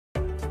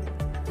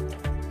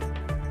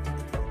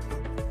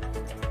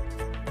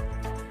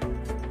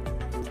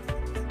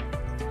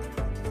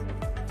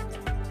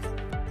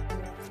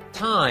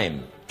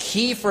time.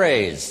 Key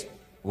phrase.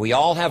 We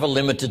all have a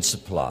limited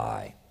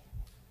supply.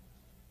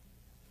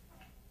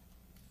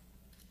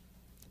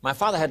 My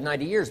father had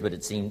 93 years, but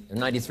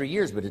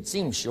it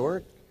seemed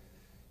short.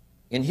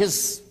 In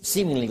his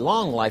seemingly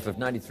long life of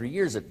 93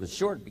 years, it was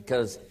short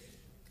because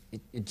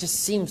it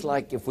just seems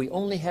like if we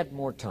only had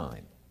more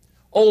time.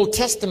 Old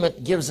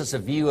Testament gives us a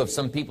view of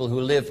some people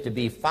who live to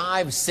be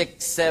 500,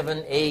 600,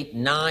 700,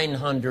 800,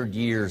 900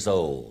 years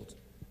old.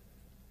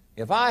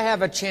 If I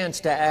have a chance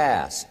to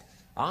ask,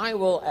 I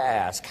will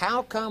ask,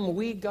 how come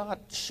we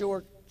got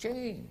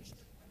shortchanged?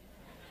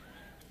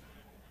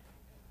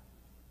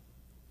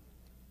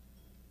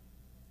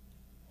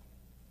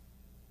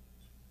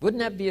 Wouldn't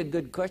that be a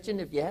good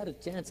question if you had a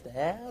chance to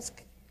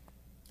ask?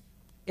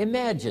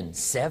 Imagine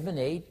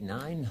 700, 800,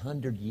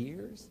 900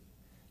 years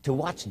to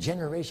watch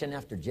generation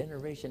after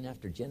generation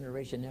after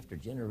generation after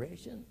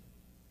generation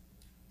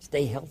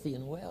stay healthy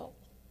and well.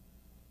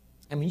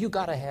 I mean, you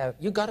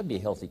gotta be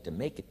healthy to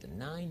make it to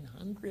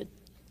 900.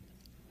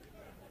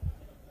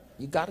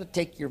 You gotta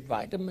take your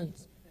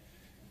vitamins.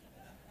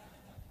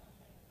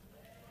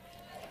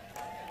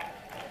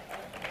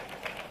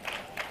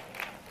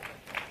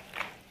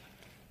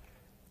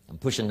 I'm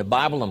pushing the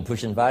Bible, I'm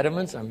pushing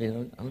vitamins. I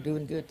mean, I'm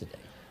doing good today.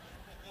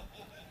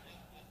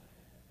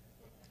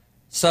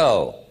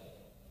 So,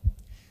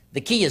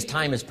 the key is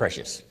time is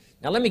precious.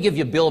 Now let me give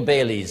you Bill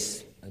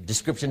Bailey's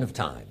description of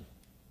time.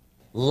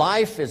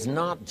 Life is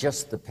not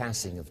just the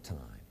passing of time.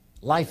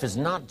 Life is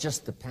not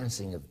just the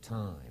passing of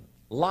time.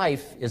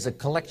 Life is a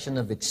collection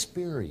of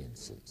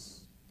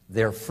experiences,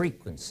 their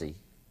frequency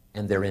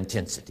and their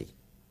intensity.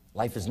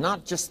 Life is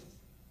not just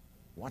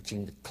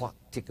watching the clock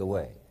tick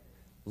away.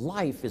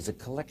 Life is a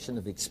collection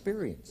of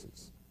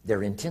experiences,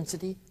 their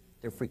intensity,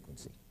 their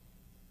frequency.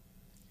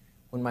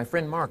 When my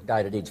friend Mark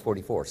died at age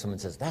 44, someone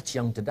says, that's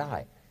young to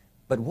die.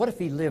 But what if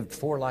he lived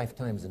 4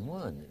 lifetimes in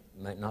one?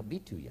 It might not be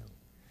too young.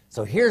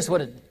 So here's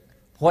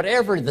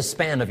whatever the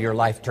span of your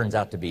life turns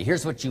out to be,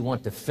 here's what you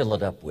want to fill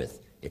it up with: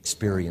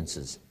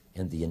 experiences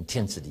and the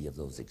intensity of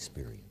those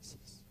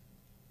experiences.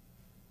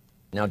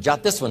 Now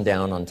jot this one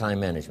down on time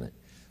management.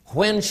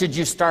 When should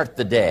you start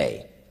the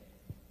day?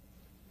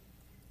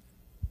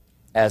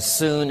 As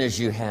soon as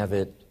you have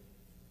it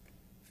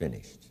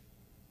finished.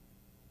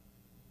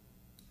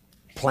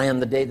 Plan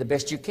the day the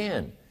best you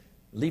can,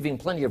 leaving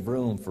plenty of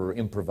room for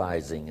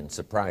improvising and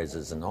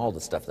surprises and all the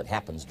stuff that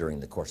happens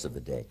during the course of the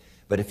day.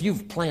 But if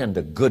you've planned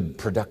a good,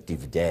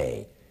 productive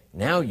day,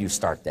 now you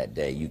start that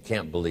day, you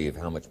can't believe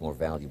how much more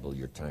valuable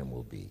your time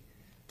will be.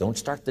 Don't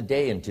start the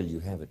day until you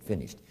have it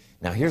finished.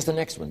 Now here's the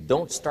next one.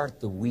 Don't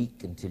start the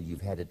week until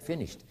you've had it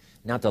finished.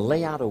 Now to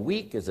lay out a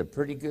week is a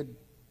pretty good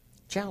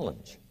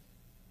challenge.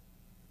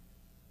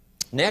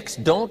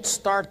 Next, don't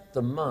start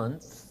the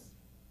month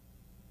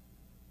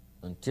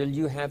until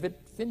you have it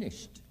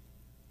finished.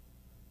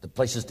 The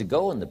places to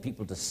go and the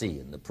people to see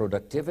and the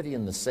productivity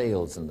and the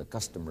sales and the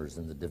customers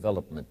and the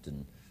development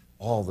and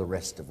all the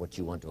rest of what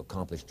you want to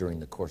accomplish during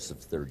the course of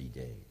 30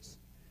 days.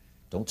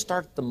 Don't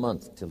start the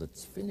month till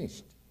it's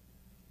finished.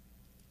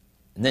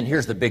 And then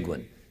here's the big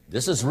one.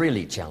 This is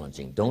really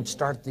challenging. Don't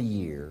start the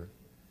year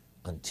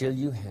until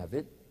you have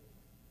it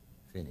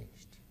finished.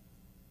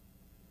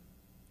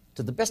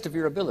 To the best of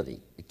your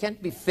ability. It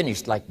can't be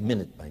finished like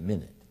minute by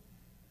minute.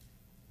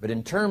 But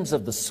in terms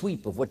of the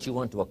sweep of what you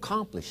want to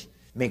accomplish,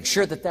 make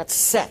sure that that's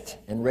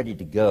set and ready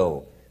to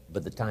go by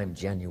the time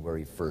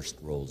January 1st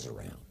rolls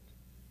around.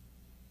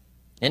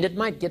 And it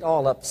might get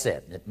all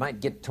upset. It might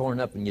get torn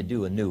up and you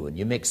do a new one.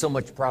 You make so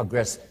much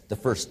progress the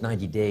first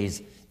 90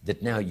 days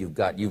that now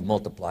you've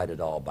multiplied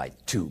it all by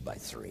 2, by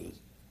 3.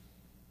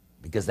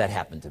 Because that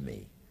happened to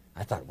me.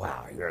 I thought,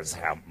 wow,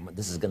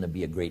 this is going to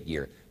be a great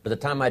year. By the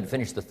time I'd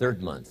finished the 3rd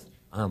month,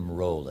 I'm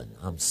rolling,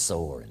 I'm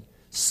soaring.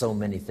 So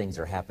many things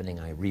are happening,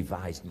 I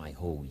revised my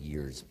whole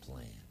year's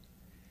plan.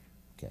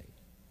 Okay.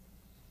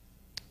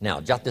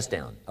 Now, jot this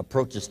down.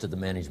 Approaches to the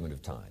management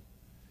of time.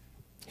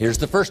 Here's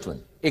the first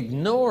one.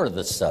 Ignore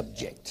the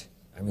subject.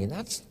 I mean,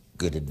 that's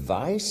good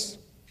advice.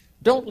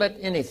 Don't let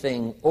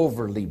anything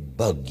overly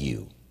bug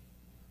you.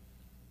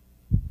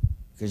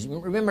 Because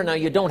remember now,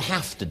 you don't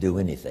have to do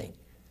anything.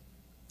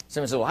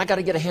 Someone says, well, I got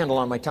to get a handle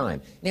on my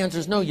time. The answer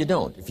is no, you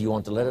don't. If you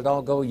want to let it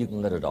all go, you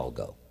can let it all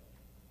go.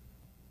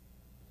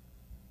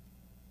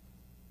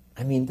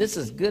 I mean, this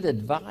is good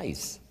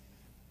advice.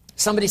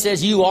 Somebody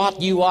says, you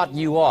ought, you ought,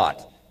 you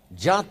ought.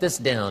 Jot this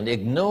down.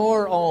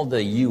 Ignore all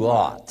the you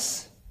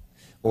oughts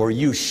or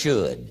you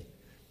should.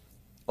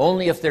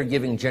 Only if they're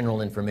giving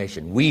general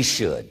information. We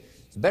should.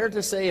 It's better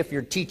to say if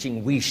you're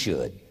teaching, we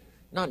should.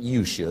 Not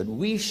you should,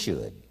 we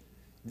should.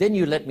 Then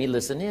you let me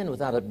listen in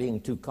without it being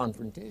too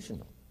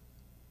confrontational.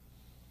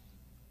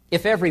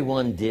 If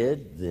everyone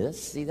did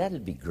this, see,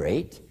 that'd be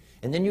great.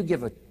 And then you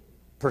give a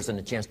person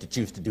a chance to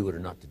choose to do it or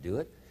not to do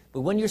it.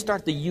 But when you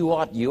start the you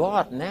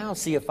ought, now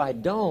see if I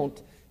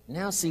don't,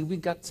 now see we've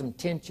got some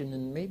tension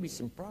and maybe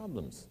some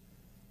problems.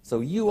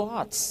 So you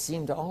oughts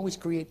seem to always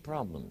create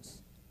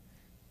problems.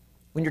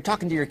 When you're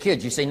talking to your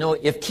kids, you say, no,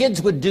 if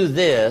kids would do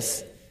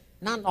this,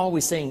 Not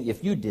always saying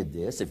if you did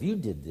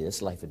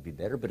this, life would be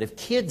better, but if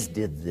kids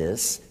did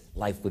this,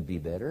 life would be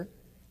better.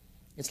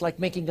 It's like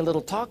making a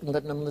little talk and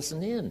letting them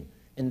listen in.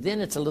 And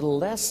then it's a little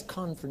less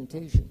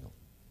confrontational.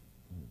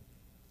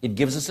 It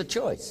gives us a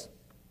choice.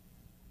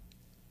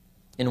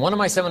 In one of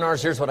my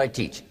seminars, here's what I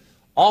teach.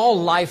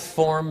 All life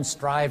form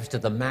strives to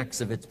the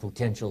max of its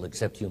potential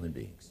except human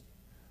beings.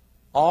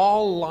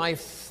 All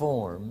life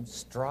form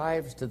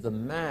strives to the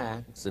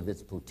max of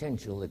its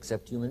potential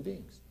except human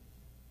beings.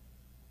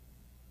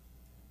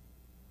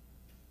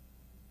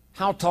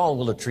 How tall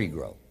will a tree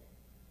grow?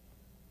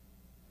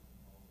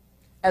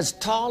 As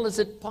tall as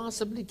it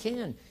possibly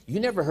can. You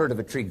never heard of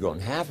a tree growing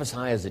half as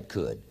high as it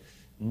could.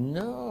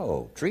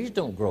 No, trees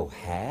don't grow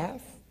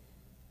half.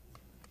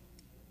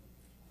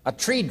 A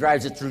tree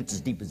drives its roots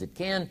as deep as it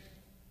can,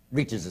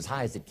 reaches as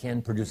high as it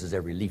can, produces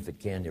every leaf it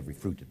can, every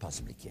fruit it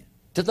possibly can.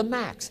 To the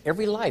max.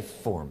 Every life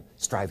form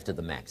strives to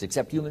the max,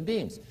 except human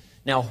beings.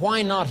 Now,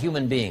 why not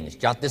human beings?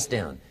 Jot this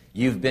down.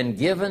 You've been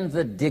given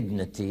the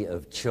dignity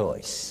of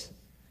choice.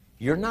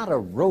 You're not a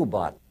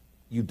robot.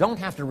 You don't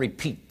have to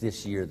repeat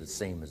this year the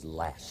same as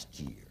last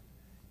year.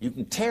 You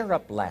can tear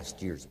up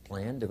last year's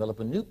plan,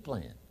 develop a new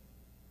plan.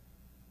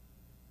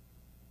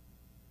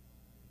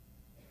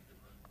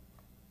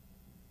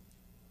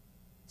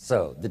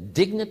 So, the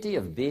dignity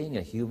of being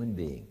a human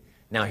being.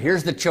 Now,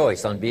 here's the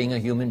choice on being a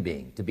human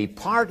being. To be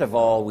part of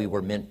all we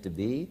were meant to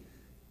be,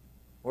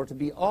 or to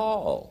be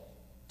all.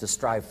 To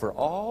strive for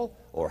all,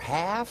 or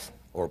half,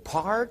 or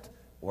part,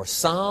 or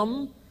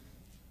some.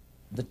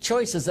 The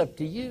choice is up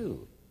to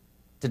you.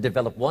 To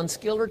develop one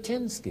skill or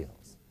 10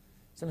 skills.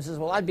 Someone says,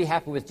 well, I'd be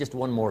happy with just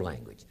one more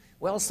language.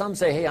 Well, some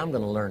say, hey, I'm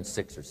going to learn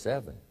 6 or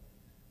 7.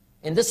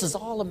 And this is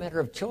all a matter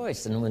of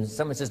choice. And when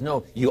someone says,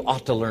 no, you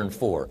ought to learn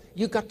 4,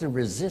 you've got to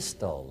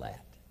resist all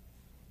that.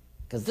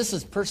 Because this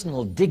is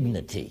personal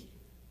dignity.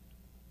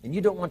 And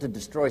you don't want to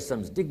destroy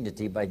someone's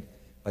dignity by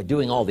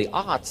doing all the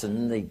oughts, and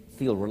then they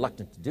feel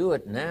reluctant to do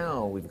it.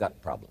 Now we've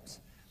got problems.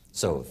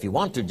 So if you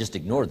want to, just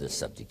ignore this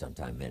subject on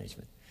time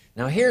management.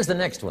 Now here's the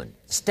next one.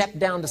 Step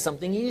down to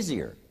something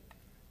easier.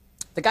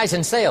 The guy's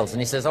in sales, and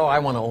he says, oh, I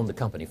want to own the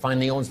company.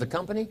 Finally owns the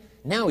company.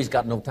 Now he's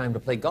got no time to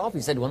play golf. He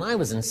said, when I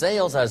was in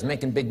sales, I was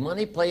making big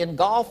money playing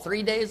golf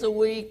 3 days a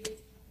week.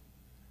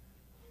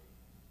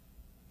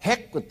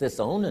 Heck with this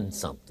owning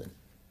something.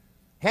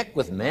 Heck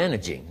with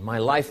managing. My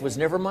life was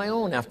never my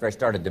own after I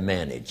started to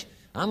manage.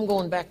 I'm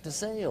going back to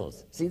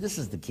sales. See, this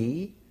is the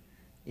key.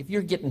 If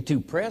you're getting too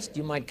pressed,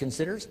 you might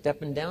consider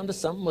stepping down to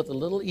something with a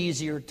little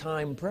easier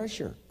time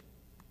pressure.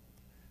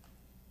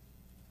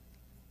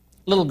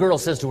 Little girl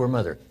says to her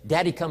mother,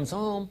 Daddy comes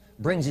home,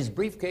 brings his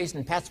briefcase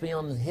and pats me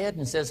on the head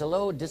and says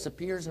hello,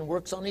 disappears and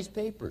works on his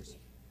papers.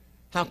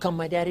 How come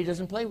my daddy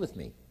doesn't play with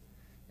me?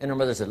 And her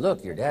mother said,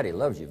 look, your daddy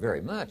loves you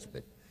very much,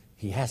 but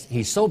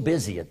he's so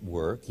busy at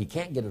work, he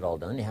can't get it all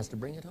done, he has to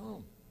bring it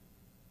home.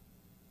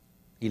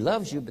 He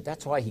loves you, but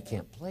that's why he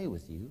can't play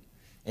with you.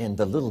 And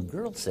the little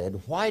girl said,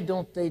 why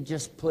don't they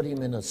just put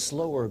him in a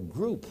slower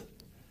group?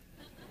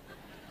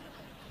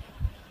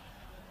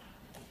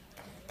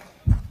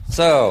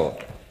 So,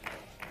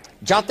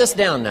 jot this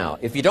down now.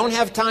 If you don't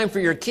have time for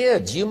your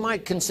kids, you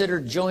might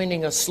consider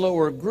joining a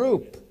slower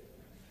group.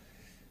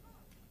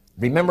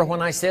 Remember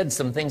when I said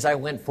some things I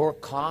went for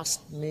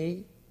cost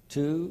me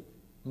too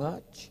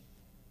much?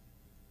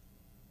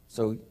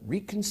 So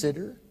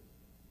reconsider.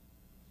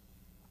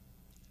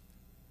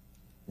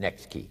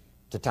 Next key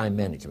to time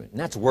management. And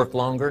that's work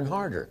longer and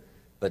harder.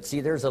 But see,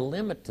 there's a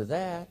limit to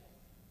that.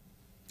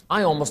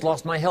 I almost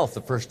lost my health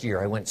the first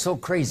year. I went so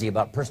crazy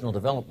about personal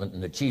development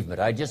and achievement.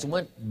 I just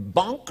went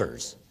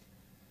bonkers.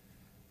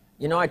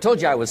 You know, I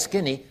told you I was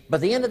skinny. By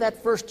the end of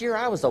that first year,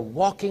 I was a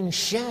walking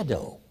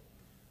shadow.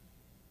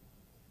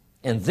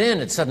 And then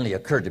it suddenly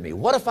occurred to me,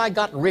 what if I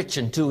got rich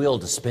and too ill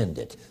to spend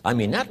it? I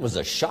mean, that was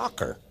a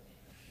shocker.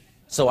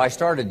 So I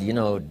started, you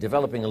know,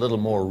 developing a little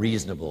more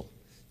reasonable.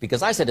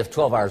 Because I said, if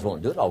 12 hours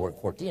won't do it, I'll work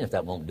 14. If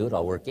that won't do it,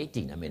 I'll work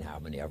 18. I mean, how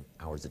many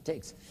hours it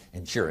takes.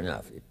 And sure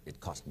enough, it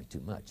cost me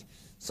too much.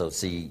 So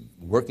see,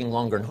 working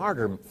longer and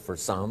harder for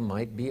some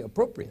might be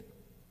appropriate.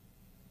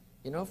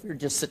 You know, if you're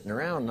just sitting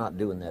around not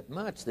doing that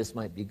much, this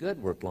might be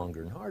good, work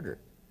longer and harder.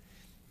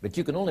 But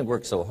you can only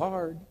work so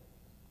hard.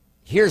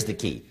 Here's the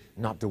key,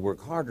 not to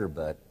work harder,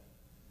 but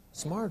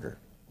smarter.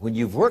 When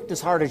you've worked as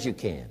hard as you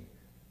can,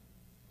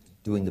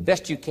 doing the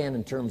best you can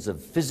in terms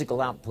of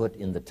physical output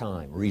in the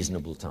time,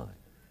 reasonable time.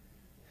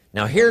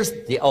 Now here's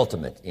the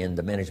ultimate in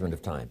the management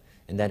of time,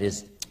 and that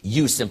is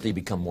you simply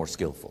become more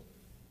skillful.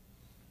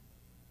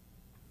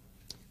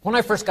 When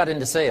I first got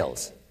into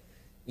sales,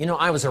 you know,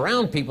 I was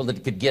around people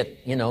that could get,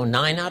 you know,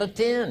 9 out of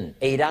 10,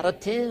 8 out of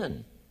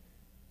 10.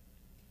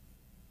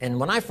 And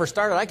when I first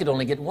started, I could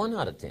only get 1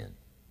 out of 10.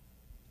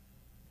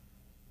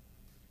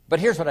 But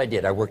here's what I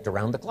did. I worked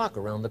around the clock,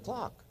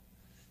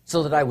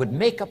 so that I would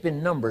make up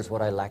in numbers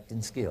what I lacked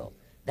in skill.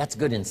 That's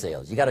good in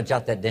sales. You got to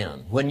jot that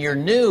down. When you're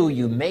new,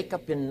 you make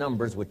up in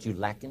numbers what you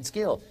lack in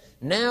skill.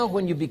 Now,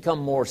 when you become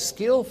more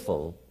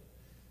skillful,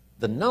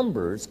 the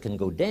numbers can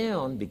go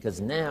down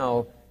because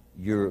now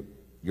your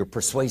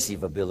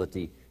persuasive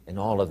ability And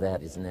all of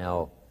that is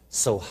now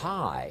so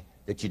high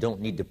that you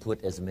don't need to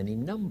put as many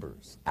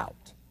numbers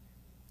out.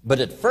 But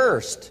at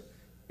first,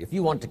 if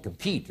you want to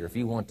compete or if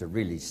you want to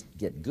really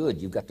get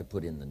good, you've got to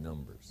put in the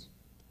numbers.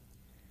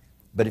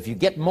 But if you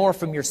get more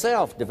from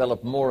yourself,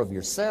 develop more of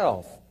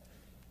yourself,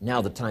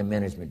 now the time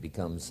management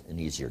becomes an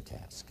easier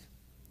task.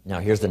 Now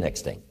here's the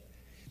next thing.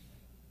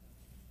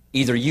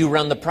 Either you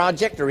run the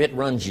project or it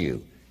runs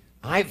you.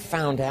 I've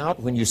found out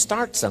when you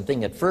start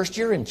something, at first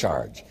you're in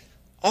charge.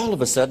 All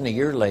of a sudden, a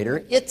year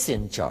later, it's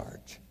in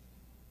charge.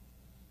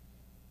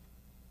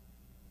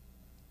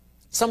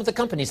 Some of the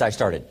companies I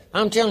started,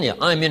 I'm telling you,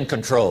 I'm in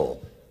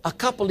control. A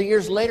couple of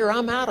years later,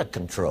 I'm out of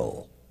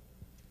control.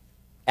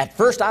 At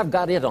first, I've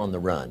got it on the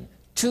run.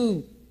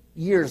 2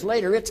 years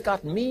later, it's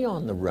got me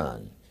on the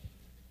run.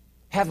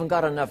 Haven't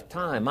got enough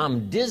time.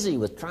 I'm dizzy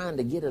with trying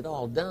to get it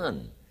all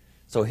done.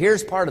 So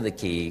here's part of the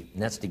key,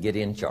 and that's to get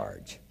in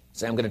charge.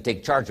 Say, I'm going to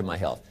take charge of my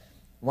health.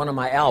 One of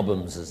my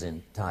albums is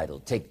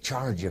entitled, Take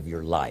Charge of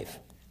Your Life.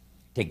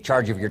 Take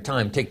charge of your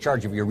time. Take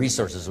charge of your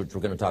resources, which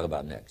we're going to talk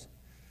about next.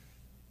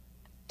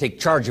 Take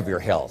charge of your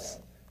health.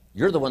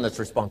 You're the one that's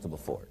responsible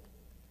for it.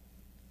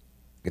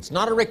 It's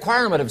not a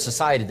requirement of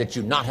society that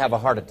you not have a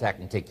heart attack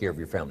and take care of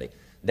your family.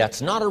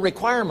 That's not a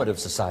requirement of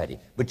society,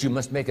 but you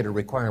must make it a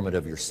requirement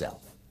of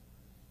yourself.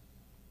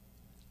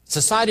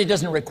 Society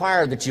doesn't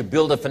require that you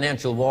build a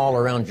financial wall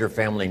around your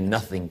family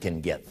nothing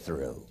can get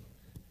through.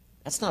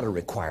 That's not a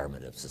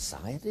requirement of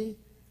society.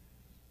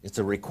 It's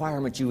a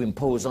requirement you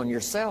impose on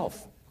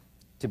yourself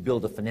to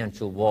build a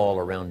financial wall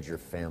around your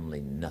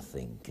family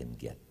nothing can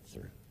get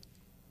through.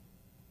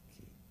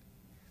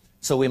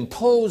 So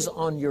impose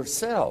on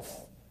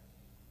yourself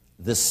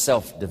this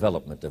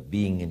self-development of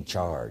being in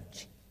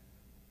charge,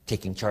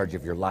 taking charge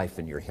of your life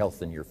and your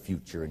health and your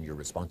future and your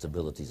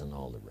responsibilities and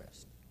all the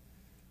rest.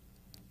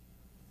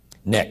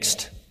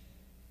 Next,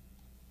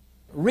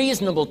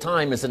 reasonable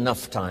time is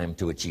enough time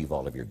to achieve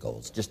all of your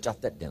goals. Just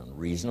jot that down.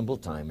 Reasonable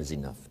time is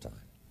enough time.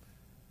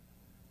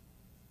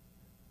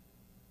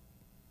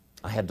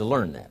 I had to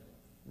learn that.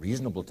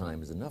 Reasonable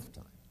time is enough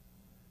time.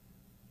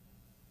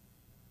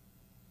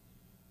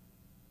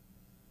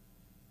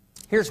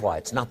 Here's why.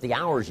 It's not the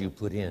hours you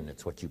put in,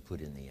 it's what you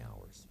put in the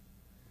hours.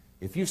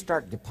 If you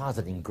start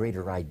depositing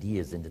greater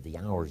ideas into the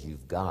hours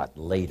you've got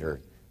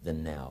later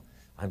than now,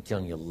 I'm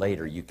telling you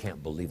later, you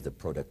can't believe the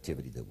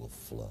productivity that will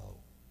flow.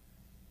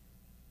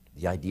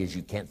 The ideas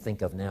you can't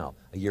think of now,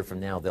 a year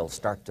from now, they'll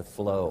start to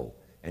flow.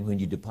 And when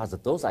you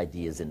deposit those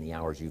ideas in the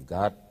hours you've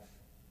got,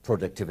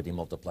 productivity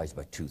multiplies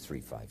by 2, 3,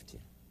 5, 10.